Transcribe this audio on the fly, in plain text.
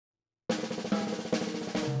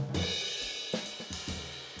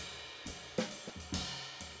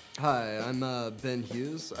Hi, I'm Ben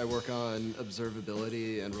Hughes. I work on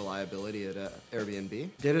observability and reliability at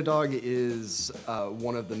Airbnb. Datadog is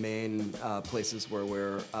one of the main places where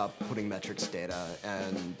we're putting metrics data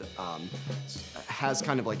and has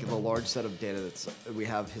kind of like the large set of data that we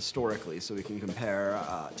have historically, so we can compare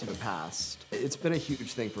to the past. It's been a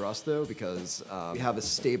huge thing for us though, because we have a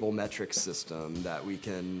stable metrics system that we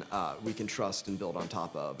can trust and build on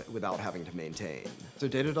top of without having to maintain. So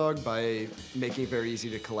Datadog, by making it very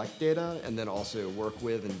easy to collect data and then also work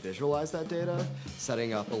with and visualize that data,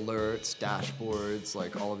 setting up alerts, dashboards,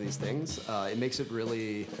 like all of these things, it makes it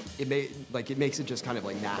really, it makes it just kind of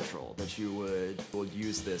like natural that you would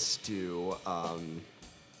use this to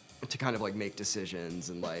kind of like make decisions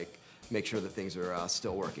and like make sure that things are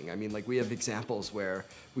still working. I mean, like we have examples where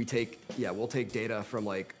we'll take data from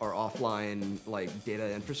like our offline like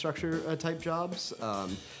data infrastructure type jobs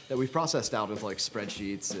that we've processed out into like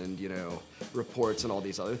spreadsheets and reports and all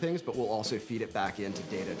these other things, but we'll also feed it back into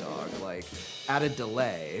Datadog, like at a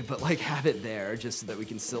delay, but like have it there just so that we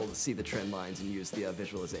can still see the trend lines and use the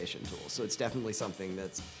visualization tools. So it's definitely something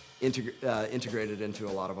that's integrated into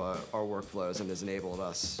a lot of our workflows and has enabled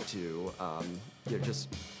us to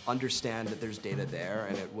just understand that there's data there,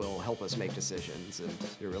 and it will help us make decisions and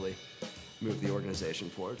really move the organization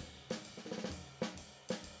forward.